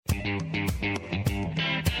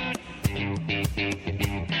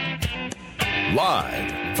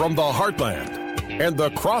Live from the heartland and the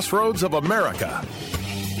crossroads of America,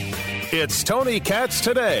 it's Tony Katz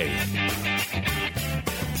Today.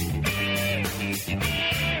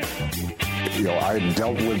 I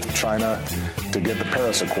dealt with China to get the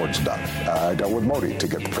Paris Accords done. I dealt with Modi to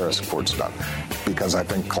get the Paris Accords done because I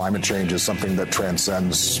think climate change is something that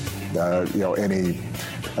transcends, any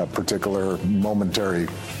particular momentary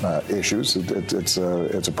issues. It's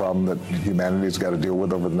a problem that humanity's got to deal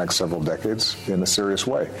with over the next several decades in a serious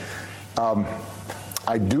way.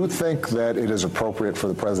 I do think that it is appropriate for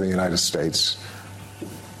the President of the United States,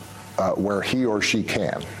 where he or she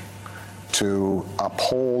can, to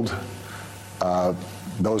uphold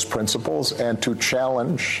those principles and to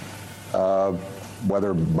challenge,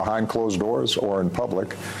 whether behind closed doors or in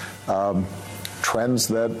public, trends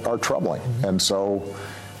that are troubling. And so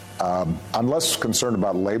I'm less concerned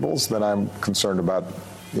about labels than I'm concerned about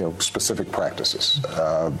specific practices.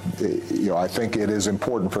 I think it is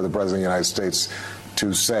important for the President of the United States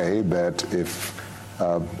to say that if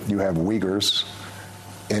you have Uyghurs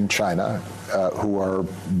in China who are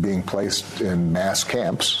being placed in mass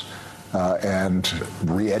camps and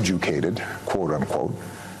re-educated, quote unquote,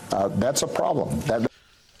 that's a problem.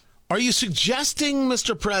 Are you suggesting,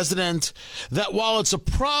 Mr. President, that while it's a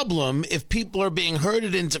problem if people are being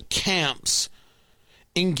herded into camps,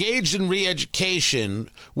 engaged in re-education,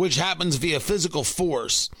 which happens via physical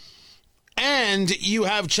force, and you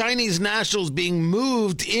have Chinese nationals being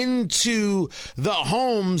moved into the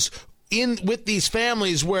homes with these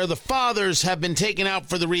families where the fathers have been taken out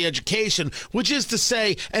for the re-education, which is to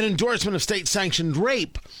say an endorsement of state-sanctioned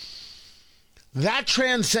rape, that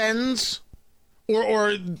transcends,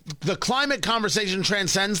 or the climate conversation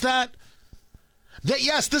transcends that? That,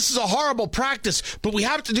 yes, this is a horrible practice, but we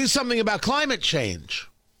have to do something about climate change.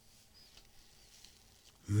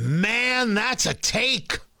 Man, that's a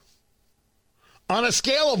take. On a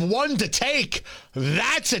scale of 1 to take,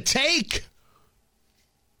 that's a take.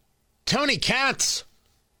 Tony Katz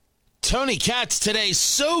Today.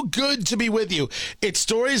 So good to be with you. It's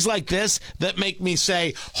stories like this that make me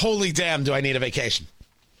say, holy damn, do I need a vacation?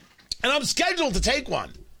 And I'm scheduled to take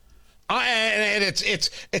one. And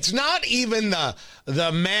it's not even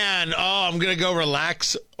the man, I'm going to go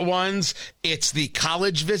relax ones. It's the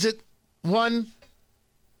college visit one.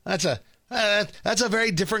 That's a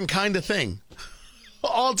very different kind of thing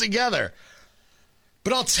altogether.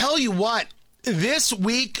 But I'll tell you what. This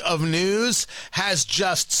week of news has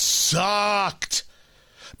just sucked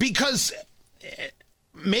because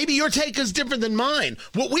maybe your take is different than mine.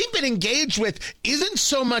 What we've been engaged with isn't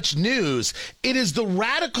so much news. It is the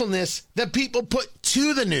radicalness that people put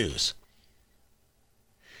to the news.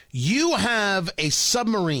 You have a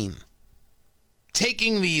submarine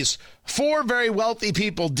taking these 4 very wealthy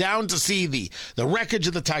people down to see the wreckage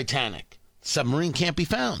of the Titanic. Submarine can't be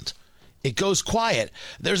found. It goes quiet.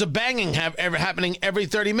 There's a banging happening every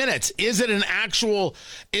 30 minutes. Is it an actual,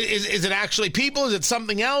 is it actually people? Is it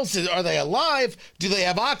something else? Are they alive? Do they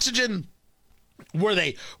have oxygen?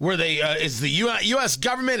 Is the U.S.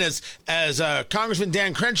 government, as Congressman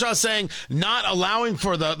Dan Crenshaw saying, not allowing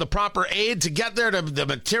for the proper aid to get there, to the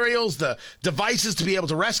materials, the devices to be able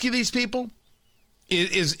to rescue these people?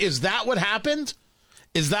 Is that what happened?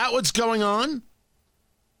 Is that what's going on?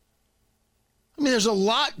 I mean, there's a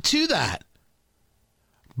lot to that.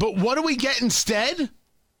 But what do we get instead?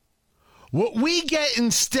 What we get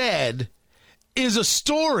instead is a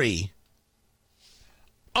story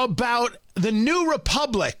about the New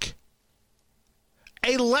Republic,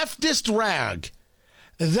 a leftist rag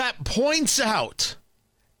that points out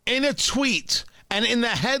in a tweet and in the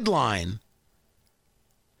headline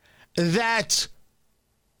that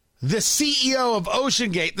the CEO of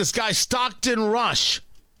OceanGate, this guy Stockton Rush,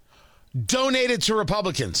 donated to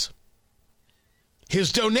Republicans.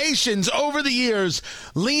 His donations over the years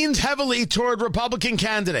leaned heavily toward Republican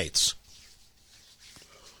candidates.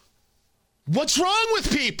 What's wrong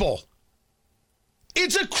with people?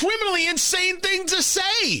 It's a criminally insane thing to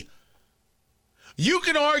say. You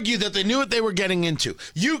can argue that they knew what they were getting into.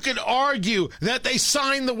 You could argue that they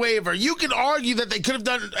signed the waiver. You could argue that they could have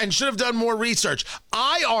done and should have done more research.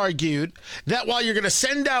 I argued that while you're going to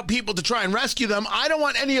send out people to try and rescue them, I don't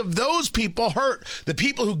want any of those people hurt. The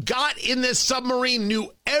people who got in this submarine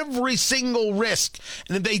knew every single risk.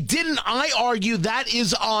 And if they didn't, I argue that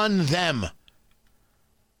is on them.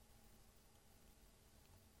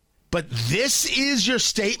 But this is your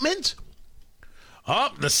statement?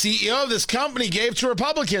 Oh, the CEO of this company gave to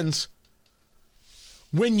Republicans.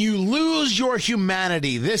 When you lose your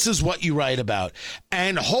humanity, this is what you write about.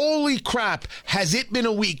 And holy crap, has it been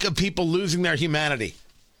a week of people losing their humanity.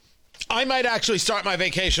 I might actually start my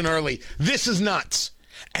vacation early. This is nuts.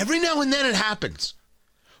 Every now and then it happens.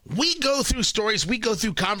 We go through stories. We go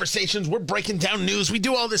through conversations. We're breaking down news. We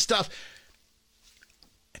do all this stuff.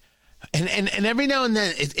 And every now and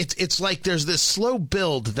then it's like there's this slow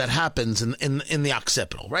build that happens in the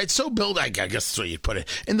occipital, right? So build, I guess that's what you put it,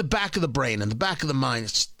 in the back of the brain, in the back of the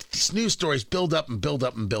mind. These news stories build up and build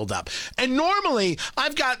up and build up. And normally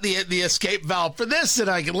I've got the escape valve for this, and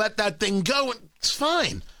I can let that thing go, and it's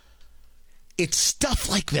fine. It's stuff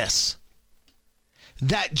like this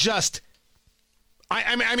that just,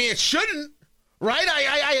 I mean, it shouldn't, right?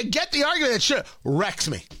 I get the argument that should, wrecks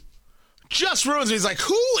me. Just ruins me. He's like,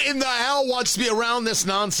 who in the hell wants to be around this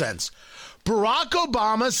nonsense? Barack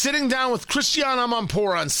Obama sitting down with Cristiano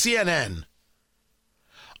Amanpour on CNN.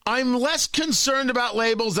 I'm less concerned about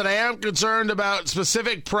labels than I am concerned about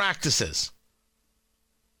specific practices.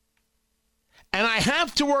 And I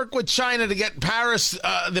have to work with China to get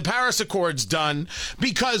the Paris Accords done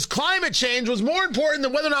because climate change was more important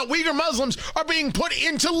than whether or not Uyghur Muslims are being put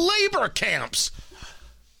into labor camps.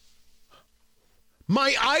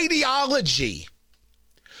 My ideology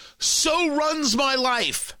so runs my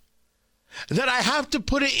life that I have to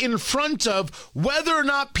put it in front of whether or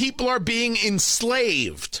not people are being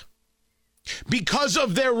enslaved because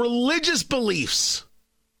of their religious beliefs.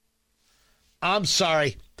 I'm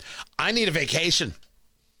sorry. I need a vacation.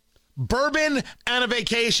 Bourbon and a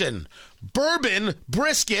vacation. Bourbon,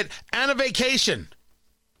 brisket, and a vacation.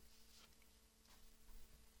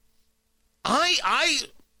 I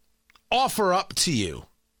offer up to you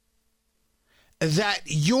that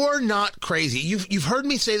you're not crazy. You've heard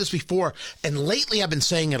me say this before, and lately I've been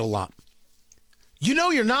saying it a lot. You know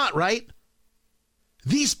you're not, right?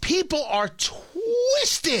 These people are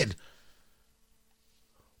twisted.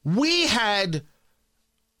 We had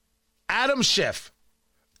Adam Schiff,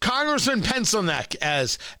 Congressman Pencilneck,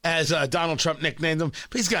 as Donald Trump nicknamed him,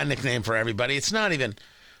 but he's got a nickname for everybody. It's not even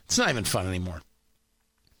fun anymore.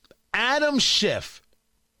 Adam Schiff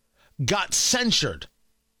got censured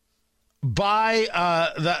by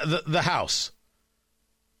the House.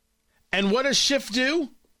 And what does Schiff do?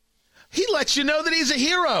 He lets you know that he's a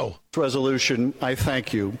hero. Resolution, I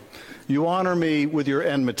thank you. You honor me with your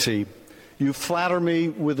enmity. You flatter me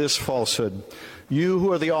with this falsehood. You,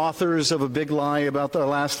 who are the authors of a big lie about the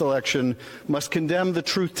last election, must condemn the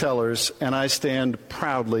truth tellers, and I stand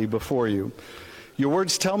proudly before you. Your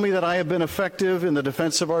words tell me that I have been effective in the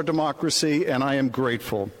defense of our democracy, and I am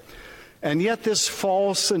grateful. And yet this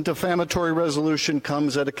false and defamatory resolution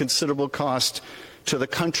comes at a considerable cost to the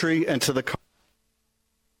country and to the country.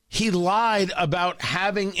 He lied about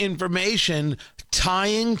having information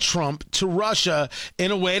tying Trump to Russia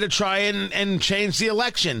in a way to try and change the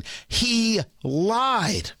election. He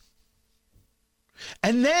lied.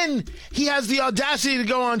 And then he has the audacity to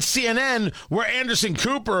go on CNN where Anderson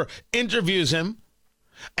Cooper interviews him,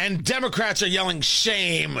 and Democrats are yelling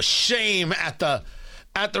shame, shame at the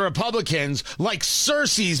Republicans like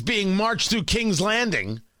Cersei's being marched through King's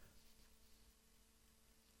Landing.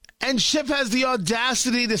 And Schiff has the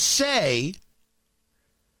audacity to say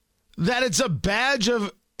that it's a badge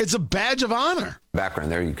of honor.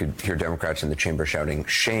 Background there, you could hear Democrats in the chamber shouting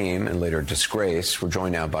shame and later disgrace. We're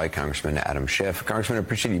joined now by Congressman Adam Schiff. Congressman, I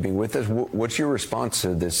appreciate you being with us. What's your response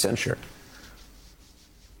to this censure?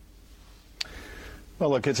 Well,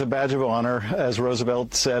 look, it's a badge of honor. As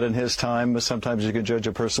Roosevelt said in his time, sometimes you can judge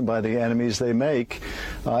a person by the enemies they make.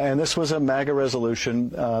 And this was a MAGA resolution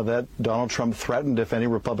that Donald Trump threatened if any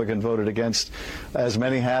Republican voted against, as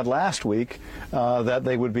many had last week, that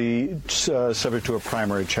they would be subject to a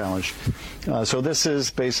primary challenge. So this is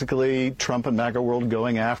basically Trump and MAGA world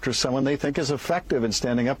going after someone they think is effective in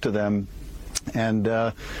standing up to them. And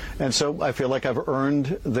so I feel like I've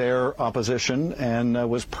earned their opposition and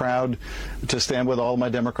was proud to stand with all my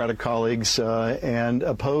Democratic colleagues and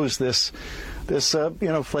oppose this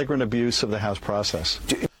flagrant abuse of the House process.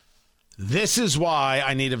 This is why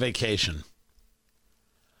I need a vacation.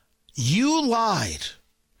 You lied.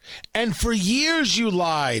 And for years you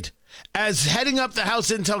lied as heading up the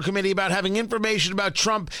House Intel Committee about having information about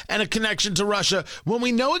Trump and a connection to Russia when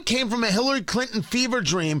we know it came from a Hillary Clinton fever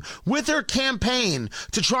dream with her campaign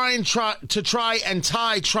to try and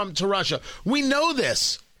tie Trump to Russia. We know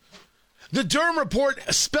this. The Durham report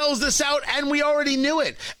spells this out, and we already knew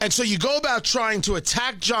it. And so you go about trying to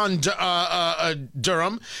attack John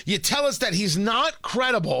Durham. You tell us that he's not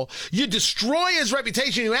credible. You destroy his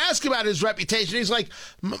reputation. You ask about his reputation. He's like,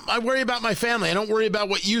 I worry about my family. I don't worry about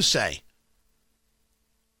what you say.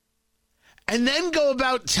 And then go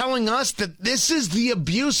about telling us that this is the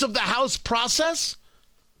abuse of the House process?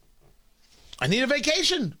 I need a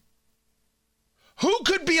vacation. Who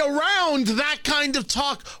could be around that kind of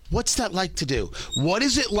talk? What's that like to do? What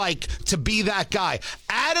is it like to be that guy?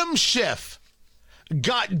 Adam Schiff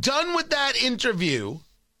got done with that interview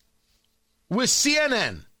with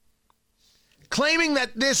CNN, claiming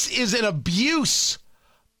that this is an abuse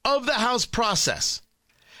of the House process,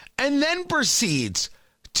 and then proceeds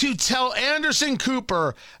to tell Anderson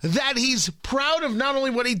Cooper that he's proud of not only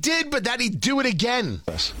what he did, but that he'd do it again.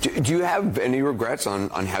 Do you have any regrets on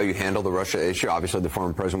how you handle the Russia issue? Obviously, the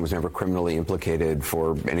former president was never criminally implicated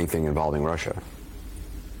for anything involving Russia.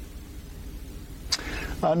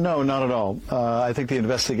 No, not at all. I think the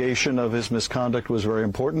investigation of his misconduct was very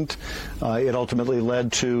important. It ultimately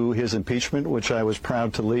led to his impeachment, which I was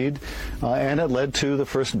proud to lead, and it led to the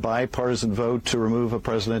first bipartisan vote to remove a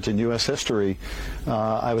president in U.S. history.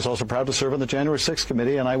 I was also proud to serve on the January 6th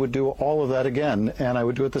committee, and I would do all of that again, and I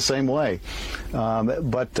would do it the same way.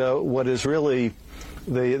 But what is really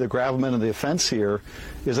the gravamen of the offense here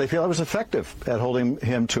is I feel I was effective at holding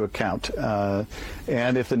him to account.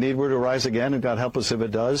 And if the need were to arise again, and God help us if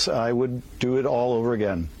it does, I would do it all over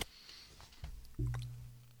again.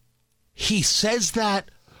 He says that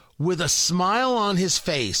with a smile on his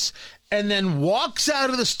face and then walks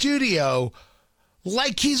out of the studio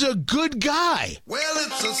like he's a good guy. Well,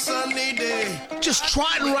 it's a sunny day. Just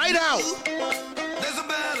trotting right out.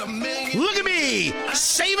 Look at me,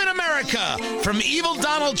 saving America from evil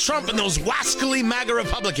Donald Trump and those wascally MAGA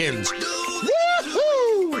Republicans.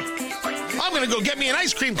 Woo-hoo! I'm going to go get me an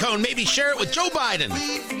ice cream cone, maybe share it with Joe Biden.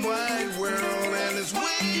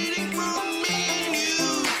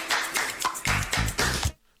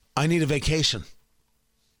 I need a vacation.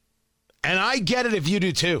 And I get it if you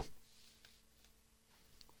do too.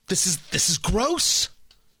 This is gross.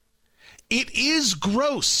 It is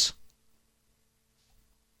gross.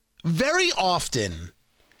 Very often,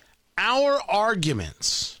 our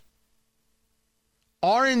arguments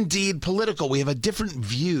are indeed political. We have a different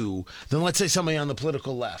view than, let's say, somebody on the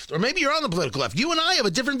political left. Or maybe you're on the political left. You and I have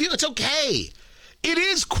a different view. It's okay. It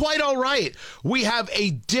is quite all right. We have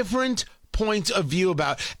a different point of view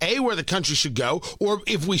about, A, where the country should go, or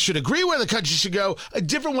if we should agree where the country should go, a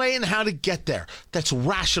different way in how to get there. That's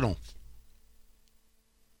rational.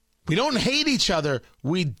 We don't hate each other.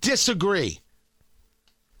 We disagree.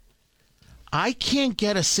 I can't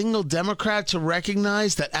get a single Democrat to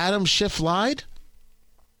recognize that Adam Schiff lied.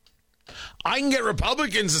 I can get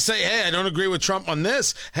Republicans to say, hey, I don't agree with Trump on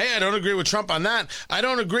this. Hey, I don't agree with Trump on that. I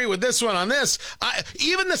don't agree with this one on this.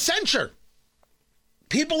 Even the censure.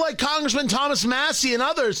 People like Congressman Thomas Massey and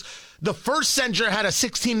others, the first censure had a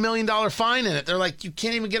 $16 million fine in it. They're like, you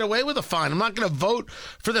can't even get away with a fine. I'm not going to vote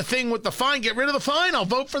for the thing with the fine. Get rid of the fine. I'll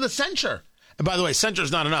vote for the censure. And by the way, censure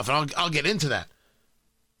is not enough, and I'll get into that.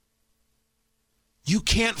 You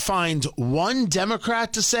can't find one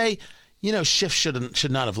Democrat to say, you know, Schiff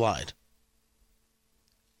should not have lied.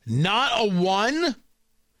 Not a one.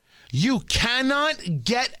 You cannot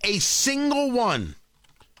get a single one.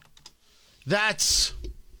 That's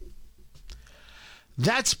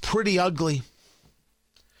pretty ugly.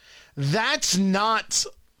 That's not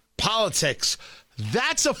politics.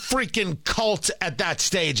 That's a freaking cult at that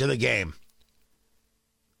stage of the game.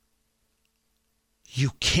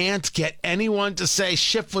 You can't get anyone to say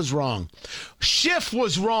Schiff was wrong. Schiff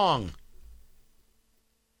was wrong.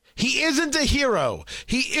 He isn't a hero.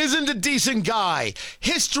 He isn't a decent guy.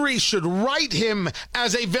 History should write him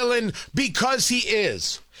as a villain because he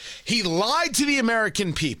is. He lied to the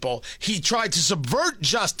American people. He tried to subvert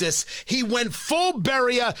justice. He went full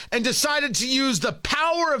Beria and decided to use the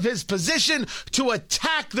power of his position to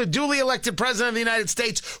attack the duly elected president of the United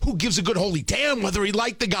States, who gives a good holy damn whether he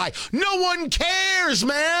liked the guy. No one cares,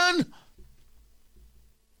 man.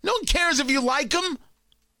 No one cares if you like him.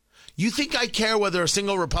 You think I care whether a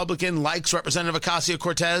single Republican likes Representative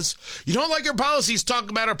Ocasio-Cortez? You don't like her policies, talk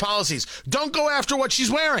about her policies. Don't go after what she's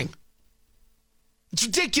wearing. It's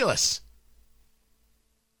ridiculous.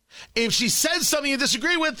 If she says something you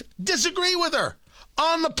disagree with her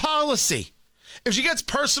on the policy. If she gets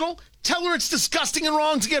personal, tell her it's disgusting and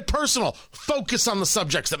wrong to get personal. Focus on the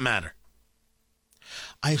subjects that matter.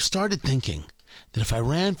 I've started thinking that if I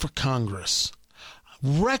ran for Congress,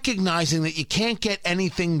 recognizing that you can't get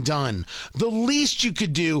anything done, the least you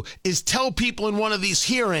could do is tell people in one of these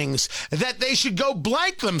hearings that they should go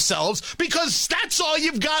blank themselves, because that's all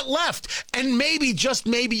you've got left. And maybe, just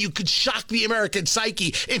maybe, you could shock the American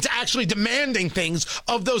psyche into actually demanding things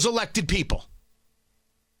of those elected people,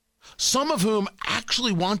 some of whom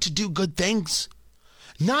actually want to do good things.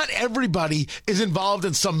 Not everybody is involved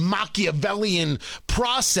in some Machiavellian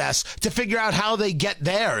process to figure out how they get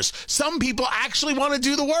theirs. Some people actually want to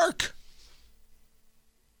do the work.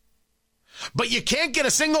 But you can't get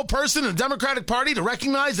a single person in the Democratic Party to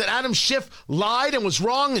recognize that Adam Schiff lied and was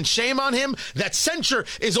wrong, and shame on him, that censure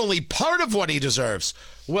is only part of what he deserves.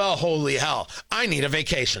 Well, holy hell, I need a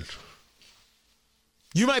vacation.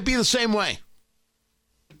 You might be the same way.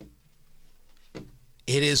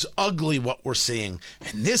 It is ugly what we're seeing.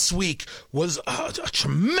 And this week was a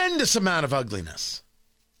tremendous amount of ugliness.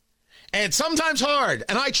 And it's sometimes hard.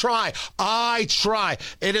 And I try.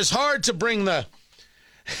 It is hard to bring the,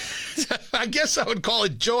 I guess I would call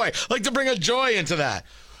it joy. Like to bring a joy into that.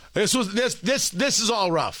 This is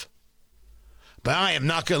all rough. But I am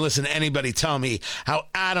not going to listen to anybody tell me how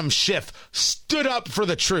Adam Schiff stood up for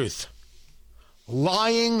the truth.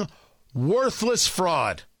 Lying, worthless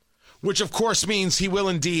fraud. Which, of course, means he will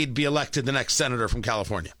indeed be elected the next senator from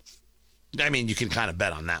California. I mean, you can kind of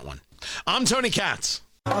bet on that one. I'm Tony Katz.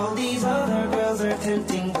 All these other girls are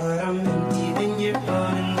tempting, but I'm empty when you're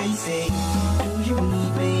gone. And they say, do you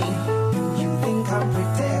need me? Do you think I'm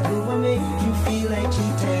pretend? Do I make you feel like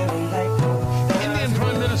cheating? Like, Indian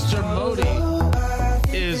Prime Minister Modi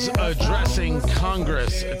is addressing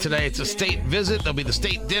Congress today. It's a state visit. There'll be the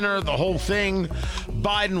state dinner, the whole thing.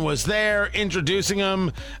 Biden was there introducing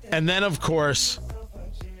him. And then, of course,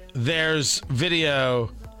 there's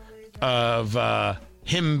video of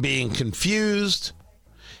him being confused,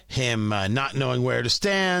 him not knowing where to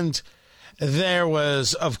stand. There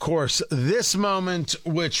was, of course, this moment,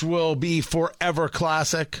 which will be forever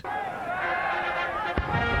classic.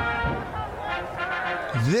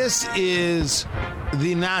 This is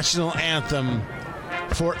the national anthem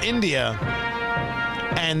for India.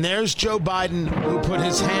 And there's Joe Biden, who put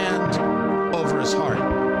his hand over his heart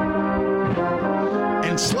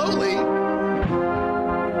and slowly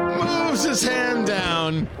moves his hand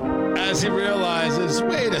down as he realizes,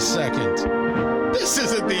 wait a second, this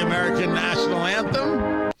isn't the American national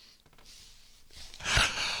anthem.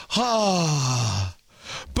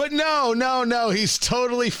 But no, he's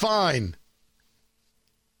totally fine.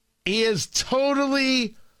 He is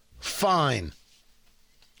totally fine.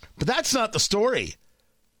 But that's not the story.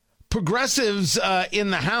 Progressives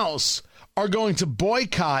in the House are going to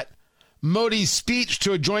boycott Modi's speech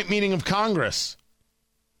to a joint meeting of Congress.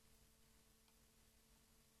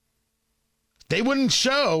 They wouldn't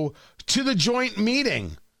show to the joint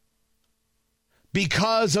meeting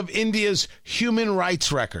because of India's human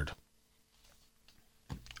rights record.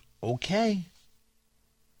 Okay.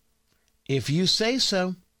 If you say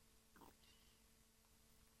so.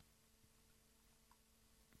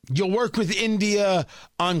 You'll work with India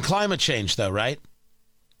on climate change, though, right?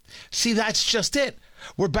 See, that's just it.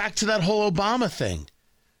 We're back to that whole Obama thing.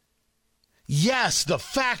 Yes, the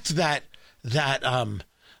fact that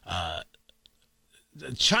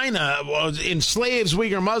China enslaves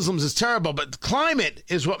Uyghur Muslims is terrible, but climate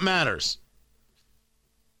is what matters.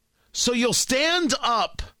 So you'll stand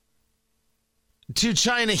up to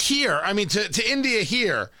China here, to India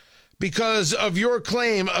here, because of your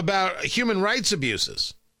claim about human rights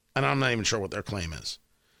abuses. And I'm not even sure what their claim is.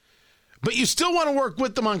 But you still want to work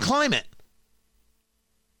with them on climate.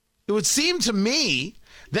 It would seem to me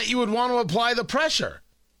that you would want to apply the pressure.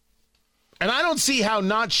 And I don't see how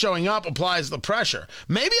not showing up applies the pressure.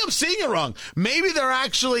 Maybe I'm seeing it wrong. Maybe they're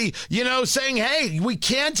actually, saying, hey, we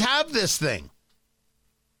can't have this thing.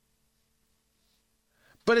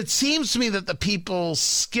 But it seems to me that the people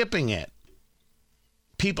skipping it,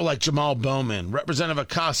 people like Jamal Bowman, Representative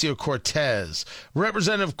Ocasio-Cortez,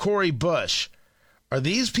 Representative Cori Bush, are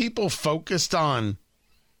these people focused on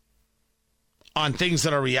things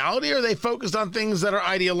that are reality, or are they focused on things that are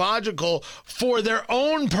ideological for their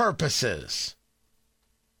own purposes?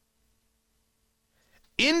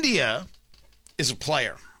 India is a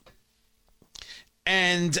player.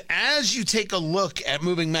 And as you take a look at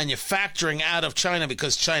moving manufacturing out of China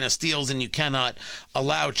because China steals and you cannot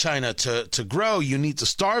allow China to grow, you need to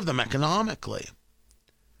starve them economically.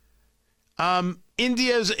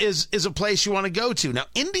 India is a place you want to go to. Now,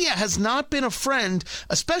 India has not been a friend,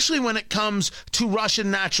 especially when it comes to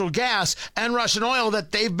Russian natural gas and Russian oil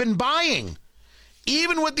that they've been buying,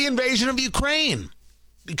 even with the invasion of Ukraine,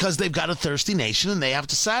 because they've got a thirsty nation and they have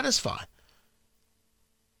to satisfy.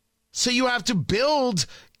 So you have to build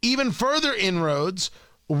even further inroads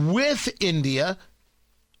with India.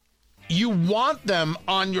 You want them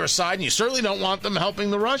on your side, and you certainly don't want them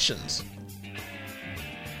helping the Russians.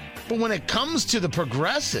 But when it comes to the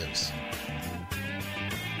progressives,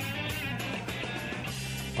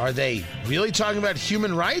 are they really talking about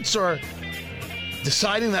human rights or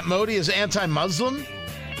deciding that Modi is anti-Muslim?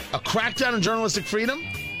 A crackdown on journalistic freedom?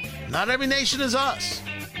 Not every nation is us.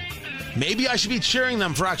 Maybe I should be cheering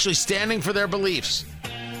them for actually standing for their beliefs.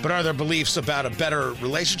 but are their beliefs about a better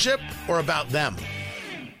relationship or about them?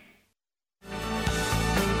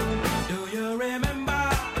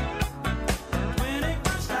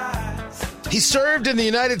 He served in the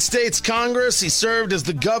United States Congress. He served as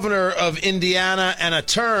the governor of Indiana and a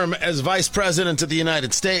term as vice president of the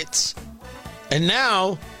United States. And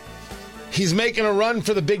now he's making a run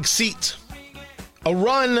for the big seat. A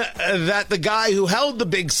run that the guy who held the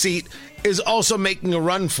big seat is also making a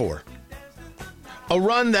run for. A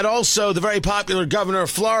run that also the very popular governor of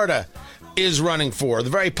Florida is running for. The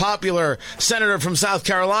very popular senator from South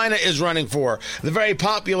Carolina is running for. The very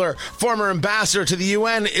popular former ambassador to the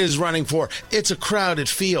UN is running for. It's a crowded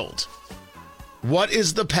field. What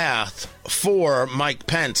is the path for Mike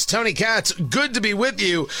Pence? Tony Katz, good to be with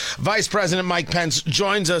you. Vice President Mike Pence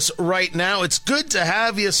joins us right now. It's good to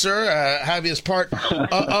have you, sir, have you as part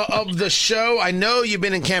of the show. I know you've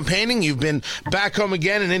been in campaigning. You've been back home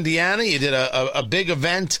again in Indiana. You did a big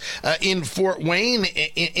event in Fort Wayne,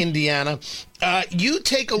 Indiana. You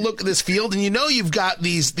take a look at this field, and you know you've got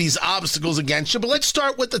these obstacles against you, but let's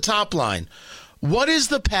start with the top line. What is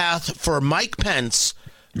the path for Mike Pence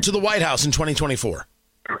to the White House in 2024?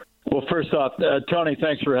 Well, first off, Tony,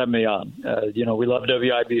 thanks for having me on. We love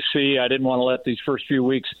WIBC. I didn't want to let these first few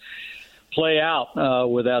weeks play out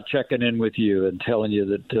without checking in with you and telling you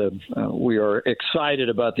that we are excited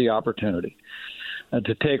about the opportunity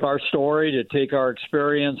to take our story, to take our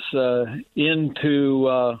experience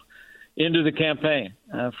into the campaign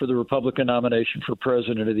for the Republican nomination for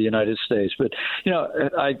president of the United States. But,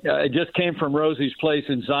 I just came from Rosie's Place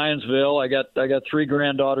in Zionsville. I got 3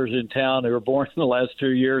 granddaughters in town. They were born in the last 2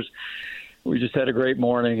 years. We just had a great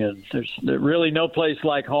morning, and there's really no place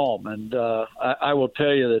like home. And I will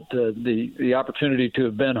tell you that the opportunity to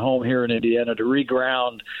have been home here in Indiana, to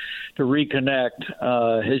reground, to reconnect,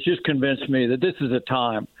 has just convinced me that this is a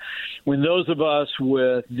time when those of us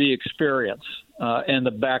with the experience and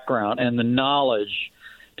the background and the knowledge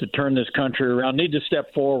to turn this country around need to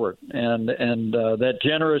step forward. And that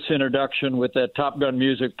generous introduction with that Top Gun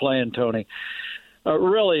music playing, Tony,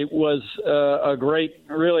 really was a great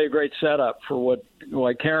setup for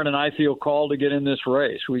why Karen and I feel called to get in this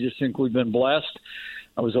race. We just think we've been blessed.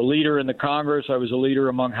 I was a leader in the Congress. I was a leader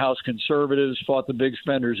among House conservatives, fought the big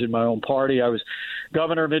spenders in my own party. I was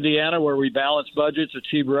governor of Indiana, where we balanced budgets,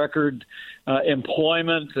 achieved record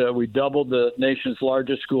employment. We doubled the nation's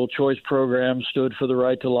largest school choice program, stood for the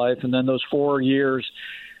right to life. And then those 4 years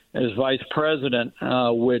as vice president,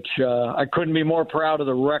 which I couldn't be more proud of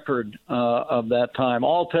the record of that time.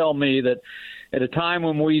 All tell me that at a time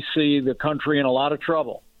when we see the country in a lot of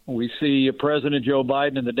trouble, we see President Joe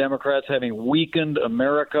Biden and the Democrats having weakened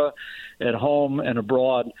America at home and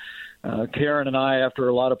abroad. Karen and I, after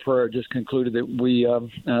a lot of prayer, just concluded that we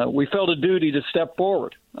felt a duty to step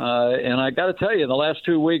forward. And I got to tell you, in the last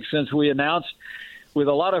 2 weeks since we announced, with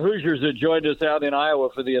a lot of Hoosiers that joined us out in Iowa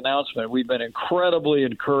for the announcement, we've been incredibly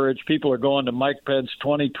encouraged. People are going to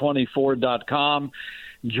MikePence2024.com,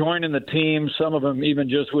 joining the team, some of them even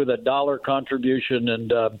just with $1 contribution.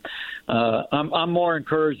 And I'm more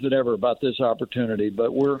encouraged than ever about this opportunity.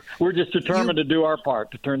 But we're just determined to do our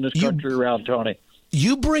part to turn this country around, Tony.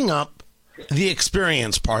 You bring up the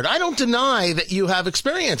experience part. I don't deny that you have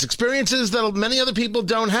experiences that many other people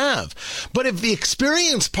don't have. But if the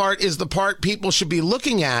experience part is the part people should be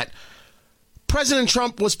looking at, President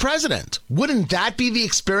Trump was president. Wouldn't that be the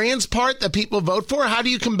experience part that people vote for? How do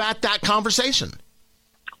you combat that conversation?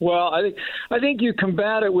 Well, I think you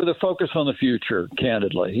combat it with a focus on the future,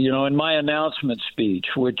 candidly. In my announcement speech,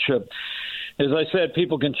 which, as I said,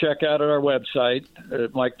 people can check out at our website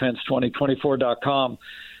at MikePence2024.com,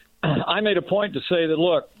 I made a point to say that,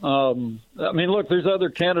 look, there's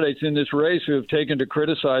other candidates in this race who have taken to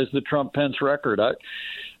criticize the Trump-Pence record.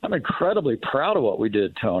 I'm incredibly proud of what we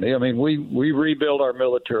did, Tony. I mean, we rebuilt our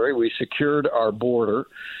military. We secured our border.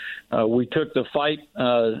 We took the fight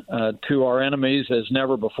to our enemies as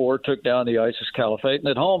never before, took down the ISIS caliphate. And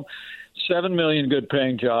at home, 7 million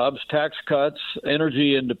good-paying jobs, tax cuts,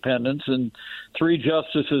 energy independence, and 3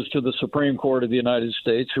 justices to the Supreme Court of the United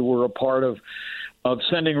States who were a part of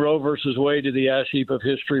sending Roe versus Wade to the ash heap of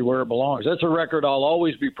history where it belongs. That's a record I'll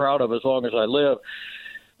always be proud of as long as I live.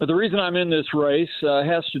 But the reason I'm in this race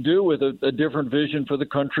has to do with a different vision for the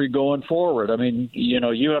country going forward. I mean,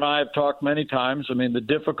 you and I have talked many times. I mean, the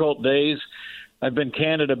difficult days I've been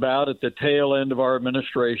candid about at the tail end of our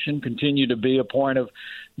administration continue to be a point of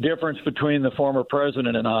difference between the former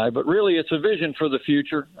president and I. But really, it's a vision for the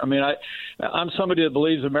future. I mean, I'm somebody that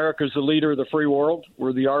believes America's the leader of the free world.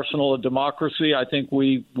 We're the arsenal of democracy. I think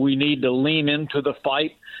we need to lean into the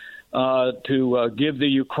fight to give the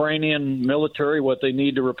Ukrainian military what they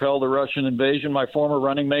need to repel the Russian invasion. My former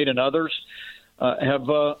running mate and others have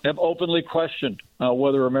openly questioned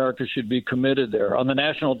whether America should be committed there. On the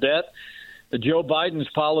national debt, Joe Biden's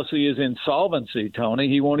policy is insolvency, Tony.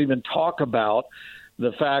 He won't even talk about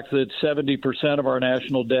the fact that 70% of our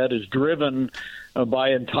national debt is driven by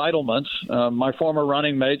entitlements. My former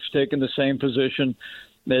running mate's taken the same position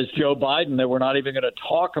as Joe Biden, that we're not even going to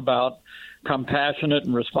talk about compassionate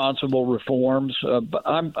and responsible reforms. But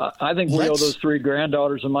I think we owe those three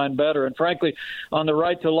granddaughters of mine better. And frankly, on the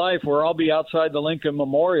right to life, where I'll be outside the Lincoln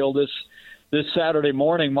Memorial this Saturday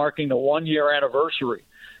morning, marking the 1-year anniversary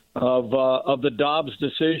of the Dobbs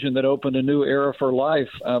decision that opened a new era for life.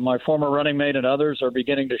 My former running mate and others are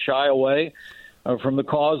beginning to shy away from the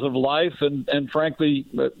cause of life and frankly,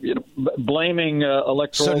 blaming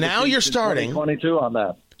electoral. So now you're starting 2022 on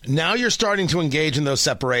that. Now you're starting to engage in those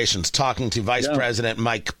separations, talking to Vice President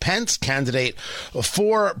Mike Pence, candidate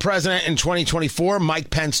for president in 2024,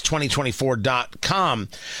 MikePence2024.com.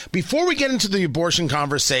 Before we get into the abortion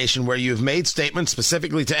conversation, where you've made statements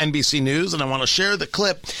specifically to NBC News, and I want to share the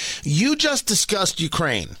clip, you just discussed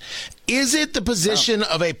Ukraine. Is it the position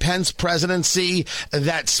of a Pence presidency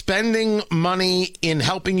that spending money in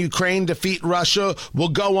helping Ukraine defeat Russia will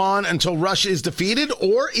go on until Russia is defeated?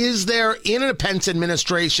 Or is there in a Pence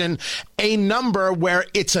administration a number where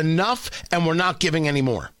it's enough and we're not giving any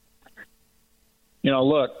more?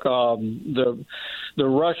 Look, the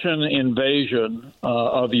Russian invasion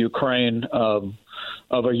of Ukraine of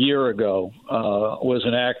a year ago was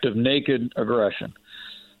an act of naked aggression.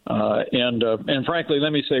 And frankly,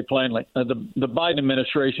 let me say plainly, the Biden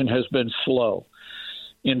administration has been slow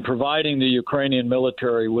in providing the Ukrainian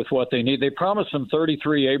military with what they need. They promised them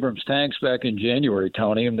 33 Abrams tanks back in January,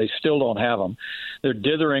 Tony, and they still don't have them. They're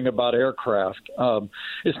dithering about aircraft.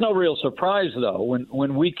 It's no real surprise, though,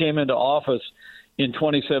 when we came into office in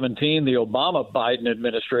 2017, the Obama-Biden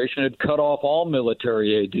administration had cut off all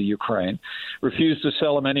military aid to Ukraine, refused to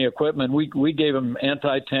sell them any equipment. We gave them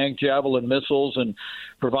anti-tank Javelin missiles and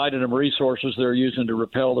provided them resources they're using to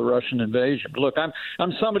repel the Russian invasion. Look, I'm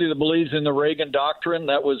somebody that believes in the Reagan doctrine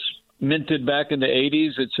that was minted back in the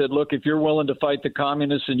 80s. It said, look, if you're willing to fight the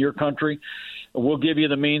communists in your country, we'll give you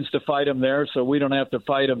the means to fight them there so we don't have to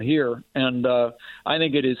fight them here. And I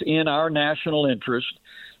think it is in our national interest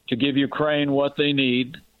to give Ukraine what they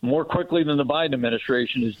need more quickly than the Biden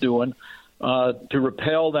administration is doing to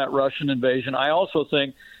repel that Russian invasion. I also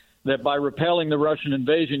think that by repelling the Russian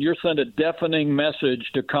invasion, you're sending a deafening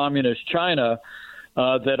message to communist China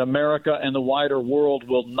that America and the wider world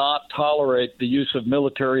will not tolerate the use of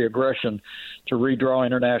military aggression to redraw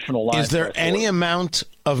international lines. Is there any amount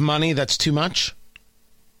of money that's too much?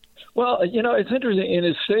 Well, it's interesting. In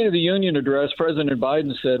his State of the Union address, President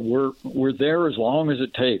Biden said, we're there as long as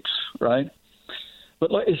it takes, right?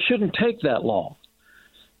 But it shouldn't take that long.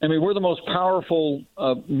 I mean, we're the most powerful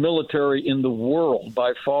military in the world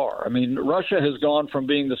by far. I mean, Russia has gone from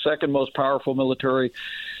being the second most powerful military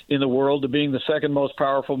in the world to being the second most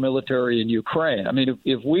powerful military in Ukraine. I mean,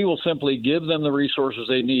 if we will simply give them the resources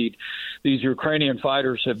they need, these Ukrainian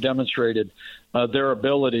fighters have demonstrated their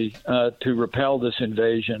ability to repel this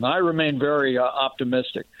invasion. I remain very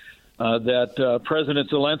optimistic that President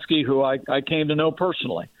Zelensky, who I came to know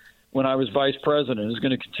personally when I was vice president, is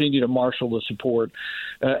going to continue to marshal the support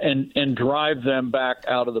and drive them back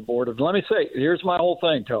out of the border. Let me say, here's my whole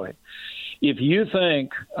thing, Tony. If you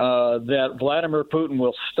think that Vladimir Putin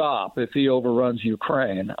will stop if he overruns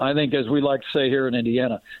Ukraine, I think, as we like to say here in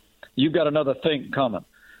Indiana, you've got another thing coming.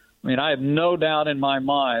 I mean, I have no doubt in my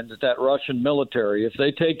mind that Russian military, if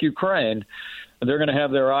they take Ukraine, they're going to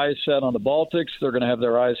have their eyes set on the Baltics. They're going to have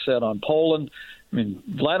their eyes set on Poland. I mean,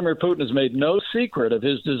 Vladimir Putin has made no secret of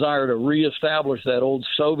his desire to reestablish that old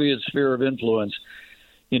Soviet sphere of influence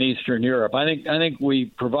in Eastern Europe. I think we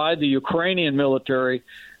provide the Ukrainian military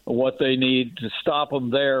what they need to stop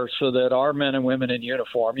them there, so that our men and women in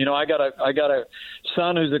uniform. I got a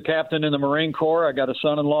son who's a captain in the Marine Corps. I got a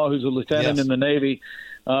son-in-law who's a lieutenant in the Navy.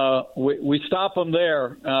 We stop them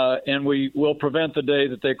there, and we will prevent the day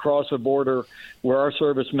that they cross a border where our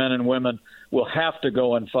servicemen and women will have to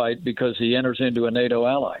go and fight because he enters into a NATO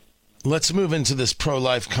ally. Let's move into this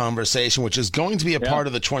pro-life conversation, which is going to be a part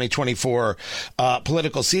of the 2024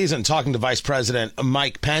 political season. Talking to Vice President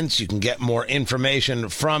Mike Pence. You can get more information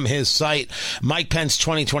from his site,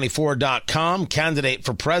 MikePence2024.com, candidate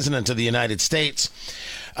for President of the United States.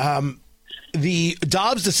 The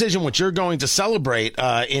Dobbs decision, which you're going to celebrate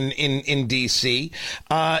in D.C.,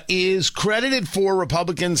 is credited for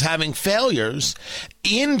Republicans having failures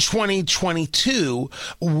in 2022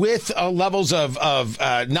 with levels of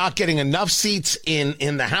not getting enough seats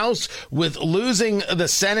in the House, with losing the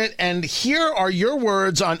Senate. And here are your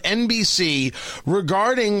words on NBC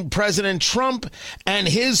regarding President Trump and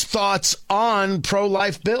his thoughts on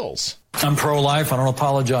pro-life bills. I'm pro-life. I don't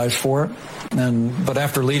apologize for it. But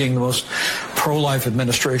after leading the most pro-life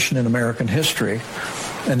administration in American history,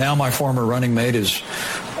 and now my former running mate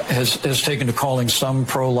has taken to calling some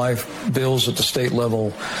pro-life bills at the state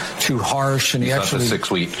level too harsh, and he called the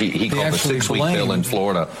 6-week bill in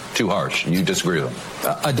Florida too harsh. You disagree with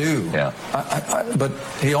him? I do. Yeah. But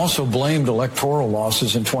he also blamed electoral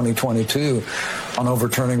losses in 2022 on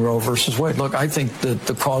overturning Roe versus Wade. Look, I think that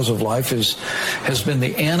the cause of life has been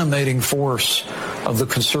the animating force of the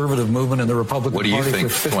conservative movement in the Republican Party for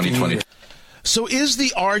 50 2020? years. So is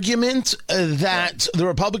the argument that the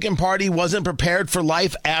Republican Party wasn't prepared for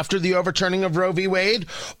life after the overturning of Roe v. Wade?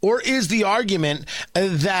 Or is the argument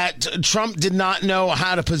that Trump did not know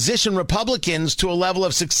how to position Republicans to a level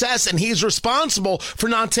of success and he's responsible for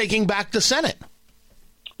not taking back the Senate?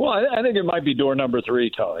 Well, I think it might be door number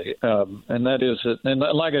 3, Tony. And that is, and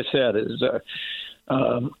like I said,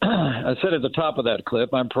 I said at the top of that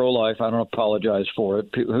clip, I'm pro-life. I don't apologize for it.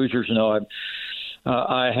 Hoosiers know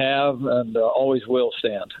I have and always will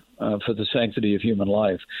stand for the sanctity of human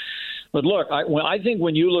life. But look, I think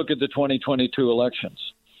when you look at the 2022 elections,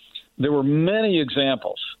 there were many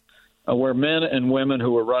examples where men and women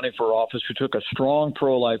who were running for office who took a strong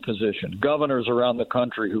pro-life position, governors around the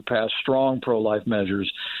country who passed strong pro-life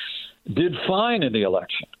measures, did fine in the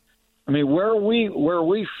election. I mean, where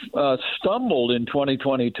we stumbled in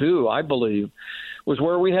 2022, I believe, was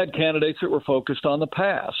where we had candidates that were focused on the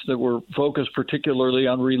past, that were focused particularly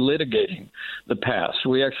on relitigating the past.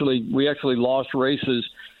 We actually lost races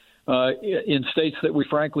in states that we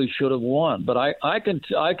frankly should have won. But I can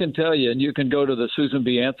tell you, and you can go to the Susan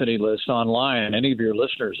B. Anthony list online, any of your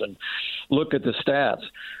listeners, and look at the stats.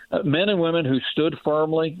 Men and women who stood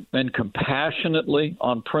firmly and compassionately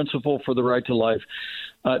on principle for the right to life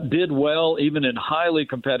did well, even in highly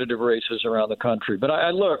competitive races around the country. But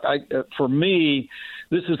for me,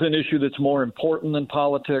 this is an issue that's more important than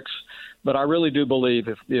politics. But I really do believe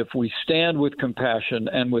if we stand with compassion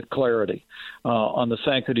and with clarity on the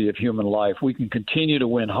sanctity of human life, we can continue to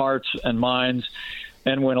win hearts and minds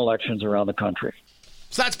and win elections around the country.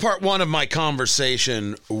 So that's part one of my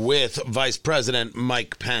conversation with Vice President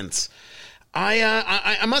Mike Pence.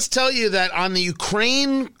 I must tell you that on the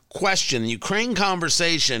Ukraine question, the Ukraine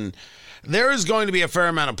conversation, there is going to be a fair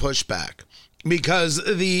amount of pushback. Because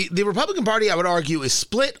the Republican Party, I would argue, is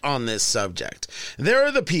split on this subject. There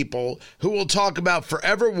are the people who will talk about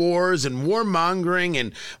forever wars and warmongering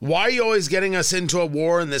and why are you always getting us into a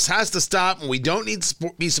war and this has to stop and we don't need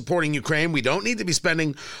to be supporting Ukraine. We don't need to be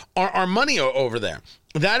spending our money over there.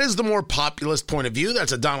 That is the more populist point of view.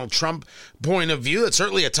 That's a Donald Trump point of view. That's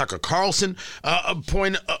certainly a Tucker Carlson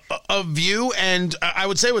point of view. And I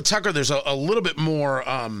would say with Tucker, there's a little bit more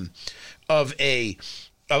of a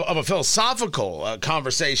philosophical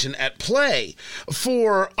conversation at play.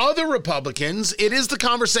 For other Republicans, it is the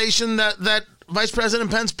conversation that Vice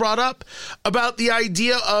President Pence brought up about the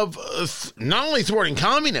idea of not only thwarting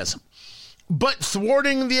communism, but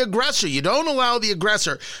thwarting the aggressor. You don't allow the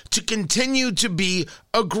aggressor to continue to be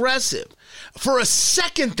aggressive. For a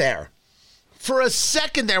second there,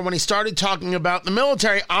 when he started talking about the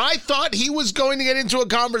military, I thought he was going to get into a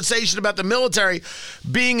conversation about the military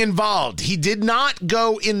being involved. He did not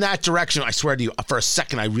go in that direction. I swear to you, for a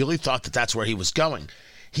second, I really thought that that's where he was going.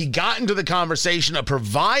 He got into the conversation of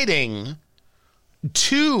providing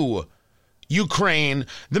to Ukraine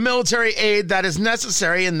the military aid that is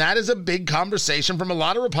necessary, and that is a big conversation from a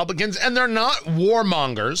lot of Republicans, and they're not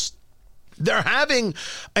warmongers. They're having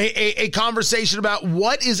a conversation about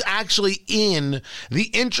what is actually in the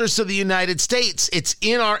interests of the United States. It's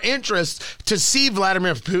in our interest to see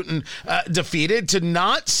Vladimir Putin defeated, to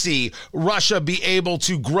not see Russia be able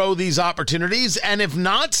to grow these opportunities. And if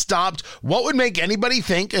not stopped, what would make anybody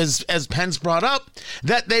think, as Pence brought up,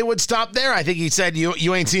 that they would stop there? I think he said,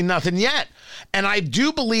 you ain't seen nothing yet. And I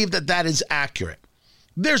do believe that is accurate.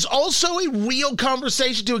 There's also a real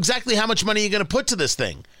conversation to exactly how much money you're going to put to this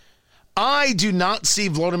thing. I do not see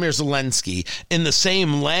Volodymyr Zelensky in the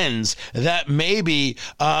same lens that maybe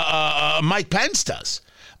Mike Pence does.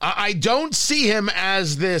 I don't see him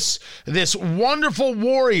as this wonderful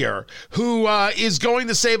warrior who is going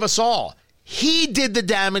to save us all. He did the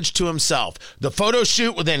damage to himself. The photo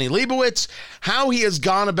shoot with Annie Leibovitz, how he has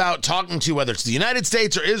gone about talking to, whether it's the United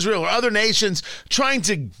States or Israel or other nations, trying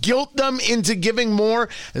to guilt them into giving more.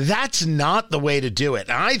 That's not the way to do it.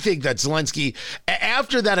 And I think that Zelensky,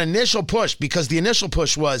 after that initial push, because the initial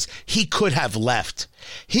push was he could have left.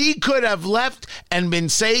 He could have left and been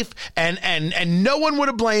safe, and no one would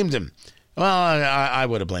have blamed him. Well, I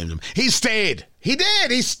would have blamed him. He stayed. He did.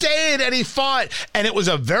 He stayed and he fought. And it was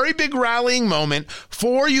a very big rallying moment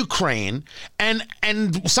for Ukraine. And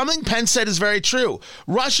something Pence said is very true.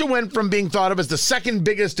 Russia went from being thought of as the second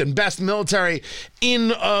biggest and best military in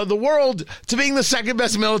the world to being the second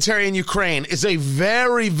best military in Ukraine is a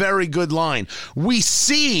very, very good line. We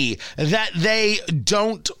see that they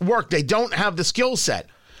don't work. They don't have the skill set.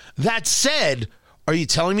 That said, are you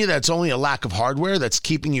telling me that's only a lack of hardware that's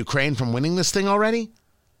keeping Ukraine from winning this thing already?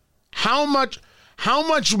 How much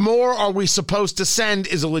more are we supposed to send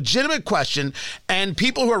is a legitimate question, and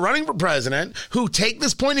people who are running for president who take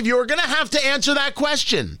this point of view are going to have to answer that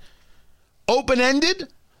question. Open-ended?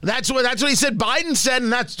 That's what he said. Biden said,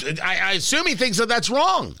 and I assume he thinks that that's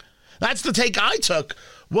wrong. That's the take I took.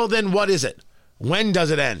 Well, then what is it? When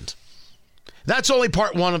does it end? That's only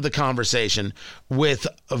part one of the conversation with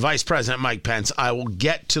Vice President Mike Pence. I will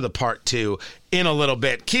get to the part two in a little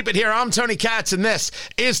bit. Keep it here. I'm Tony Katz, and this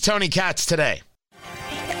is Tony Katz Today.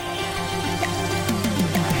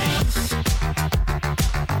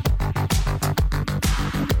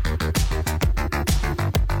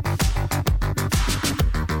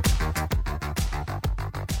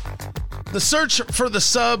 The search for the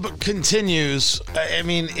sub continues. I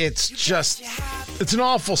mean, it's an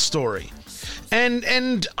awful story.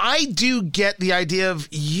 And I do get the idea of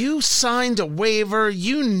you signed a waiver,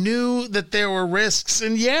 you knew that there were risks,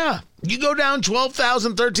 and yeah, you go down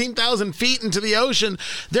 12,000, 13,000 feet into the ocean,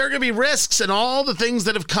 there are going to be risks and all the things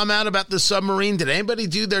that have come out about the submarine. Did anybody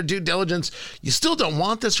do their due diligence? You still don't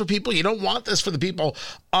want this for people. You don't want this for the people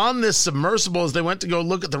on this submersible as they went to go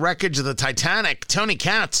look at the wreckage of the Titanic. Tony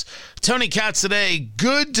Katz Today,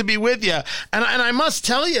 good to be with you. And I must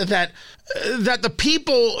tell you that the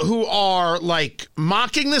people who are like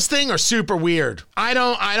mocking this thing are super weird. I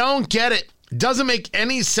don't get it. Doesn't make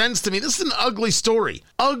any sense to me. This is an ugly story.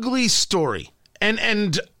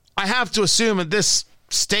 And I have to assume at this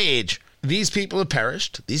stage, these people have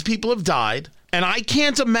perished. These people have died. And I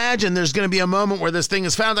can't imagine there's going to be a moment where this thing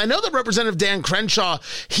is found. I know that Representative Dan Crenshaw,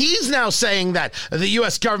 he's now saying that the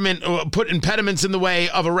U.S. government put impediments in the way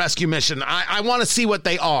of a rescue mission. I want to see what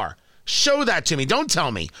they are. Show that to me. Don't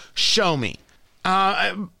tell me. Show me.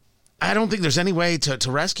 I don't think there's any way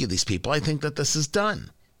to rescue these people. I think that this is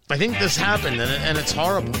done. I think this happened, and it's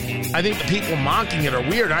horrible. I think the people mocking it are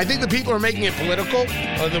weird. I think the people are making it political.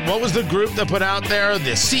 What was the group that put out there?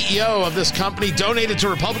 The CEO of this company donated to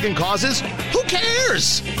Republican causes? Who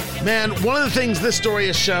cares? Man, one of the things this story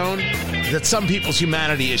has shown that some people's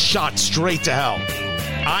humanity is shot straight to hell.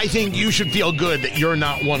 I think you should feel good that you're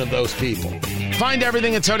not one of those people. Find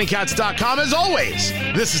everything at TonyKatz.com. As always,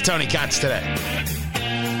 this is Tony Katz Today.